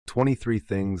23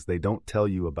 Things They Don't Tell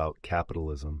You About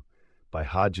Capitalism by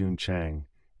Ha-Joon Chang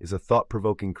is a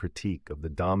thought-provoking critique of the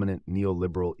dominant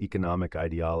neoliberal economic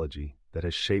ideology that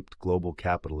has shaped global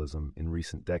capitalism in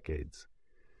recent decades.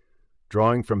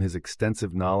 Drawing from his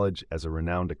extensive knowledge as a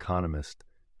renowned economist,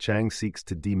 Chang seeks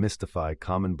to demystify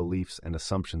common beliefs and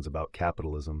assumptions about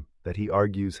capitalism that he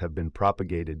argues have been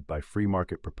propagated by free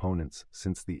market proponents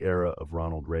since the era of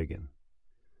Ronald Reagan.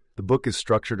 The book is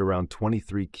structured around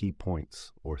 23 key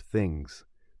points, or things,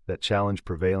 that challenge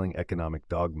prevailing economic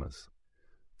dogmas.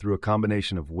 Through a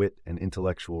combination of wit and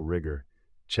intellectual rigor,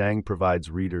 Chang provides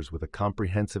readers with a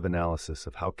comprehensive analysis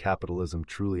of how capitalism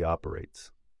truly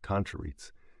operates,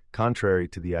 contrary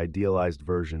to the idealized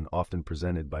version often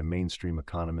presented by mainstream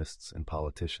economists and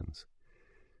politicians.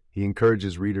 He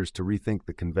encourages readers to rethink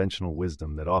the conventional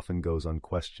wisdom that often goes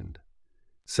unquestioned.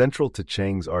 Central to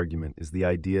Chang's argument is the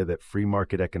idea that free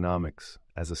market economics,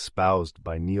 as espoused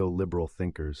by neoliberal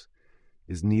thinkers,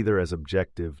 is neither as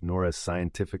objective nor as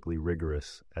scientifically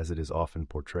rigorous as it is often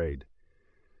portrayed.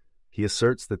 He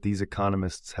asserts that these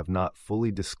economists have not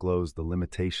fully disclosed the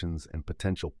limitations and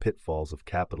potential pitfalls of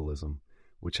capitalism,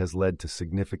 which has led to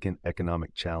significant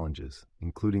economic challenges,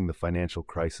 including the financial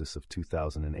crisis of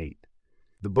 2008.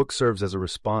 The book serves as a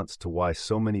response to why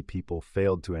so many people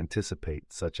failed to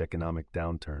anticipate such economic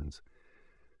downturns,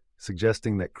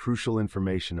 suggesting that crucial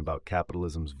information about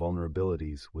capitalism's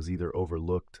vulnerabilities was either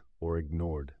overlooked or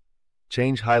ignored.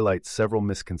 Chang highlights several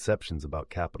misconceptions about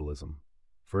capitalism.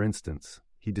 For instance,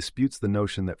 he disputes the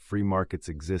notion that free markets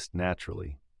exist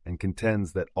naturally and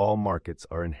contends that all markets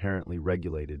are inherently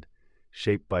regulated,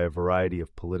 shaped by a variety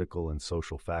of political and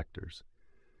social factors.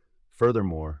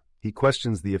 Furthermore, he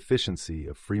questions the efficiency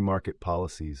of free market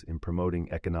policies in promoting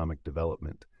economic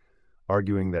development,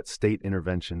 arguing that state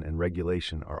intervention and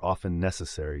regulation are often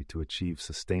necessary to achieve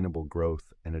sustainable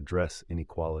growth and address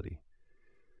inequality.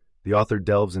 The author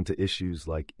delves into issues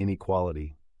like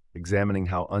inequality, examining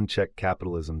how unchecked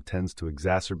capitalism tends to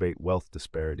exacerbate wealth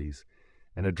disparities,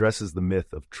 and addresses the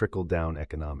myth of trickle-down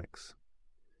economics.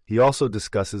 He also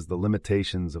discusses the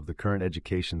limitations of the current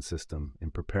education system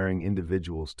in preparing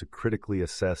individuals to critically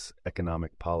assess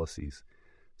economic policies,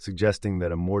 suggesting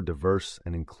that a more diverse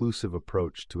and inclusive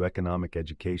approach to economic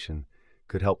education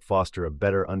could help foster a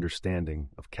better understanding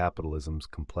of capitalism's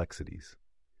complexities.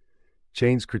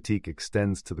 Chang's critique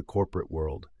extends to the corporate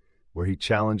world, where he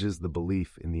challenges the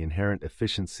belief in the inherent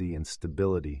efficiency and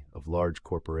stability of large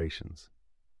corporations.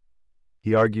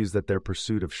 He argues that their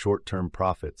pursuit of short-term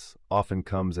profits often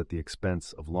comes at the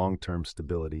expense of long-term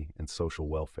stability and social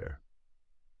welfare.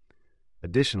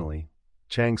 Additionally,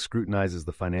 Chang scrutinizes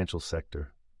the financial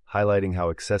sector, highlighting how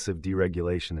excessive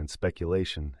deregulation and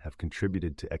speculation have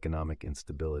contributed to economic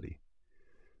instability.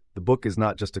 The book is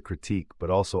not just a critique,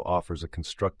 but also offers a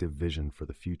constructive vision for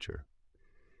the future.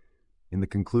 In the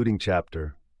concluding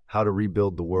chapter, How to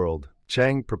Rebuild the World,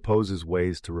 Chang proposes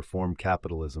ways to reform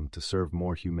capitalism to serve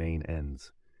more humane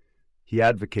ends. He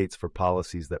advocates for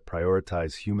policies that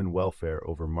prioritize human welfare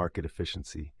over market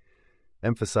efficiency,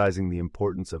 emphasizing the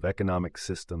importance of economic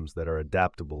systems that are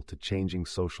adaptable to changing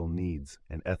social needs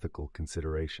and ethical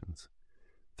considerations.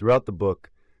 Throughout the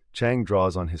book, Chang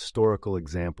draws on historical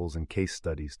examples and case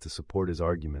studies to support his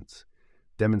arguments,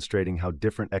 demonstrating how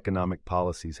different economic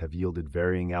policies have yielded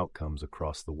varying outcomes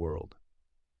across the world.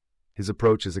 His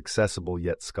approach is accessible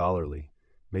yet scholarly,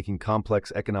 making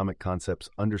complex economic concepts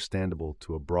understandable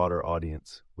to a broader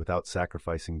audience without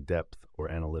sacrificing depth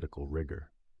or analytical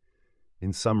rigor.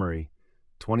 In summary,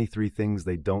 23 Things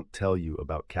They Don't Tell You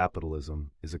About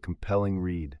Capitalism is a compelling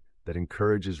read that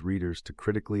encourages readers to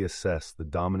critically assess the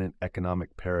dominant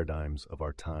economic paradigms of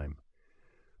our time.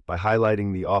 By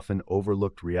highlighting the often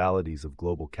overlooked realities of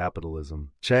global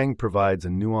capitalism, Chang provides a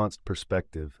nuanced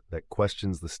perspective that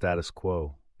questions the status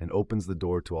quo and opens the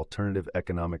door to alternative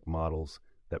economic models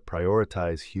that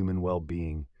prioritize human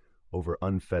well-being over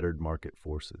unfettered market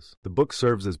forces. The book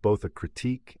serves as both a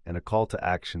critique and a call to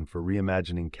action for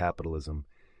reimagining capitalism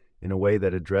in a way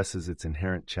that addresses its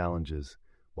inherent challenges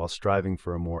while striving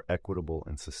for a more equitable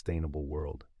and sustainable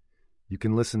world. You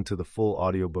can listen to the full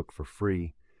audiobook for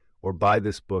free or buy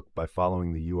this book by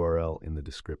following the URL in the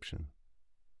description.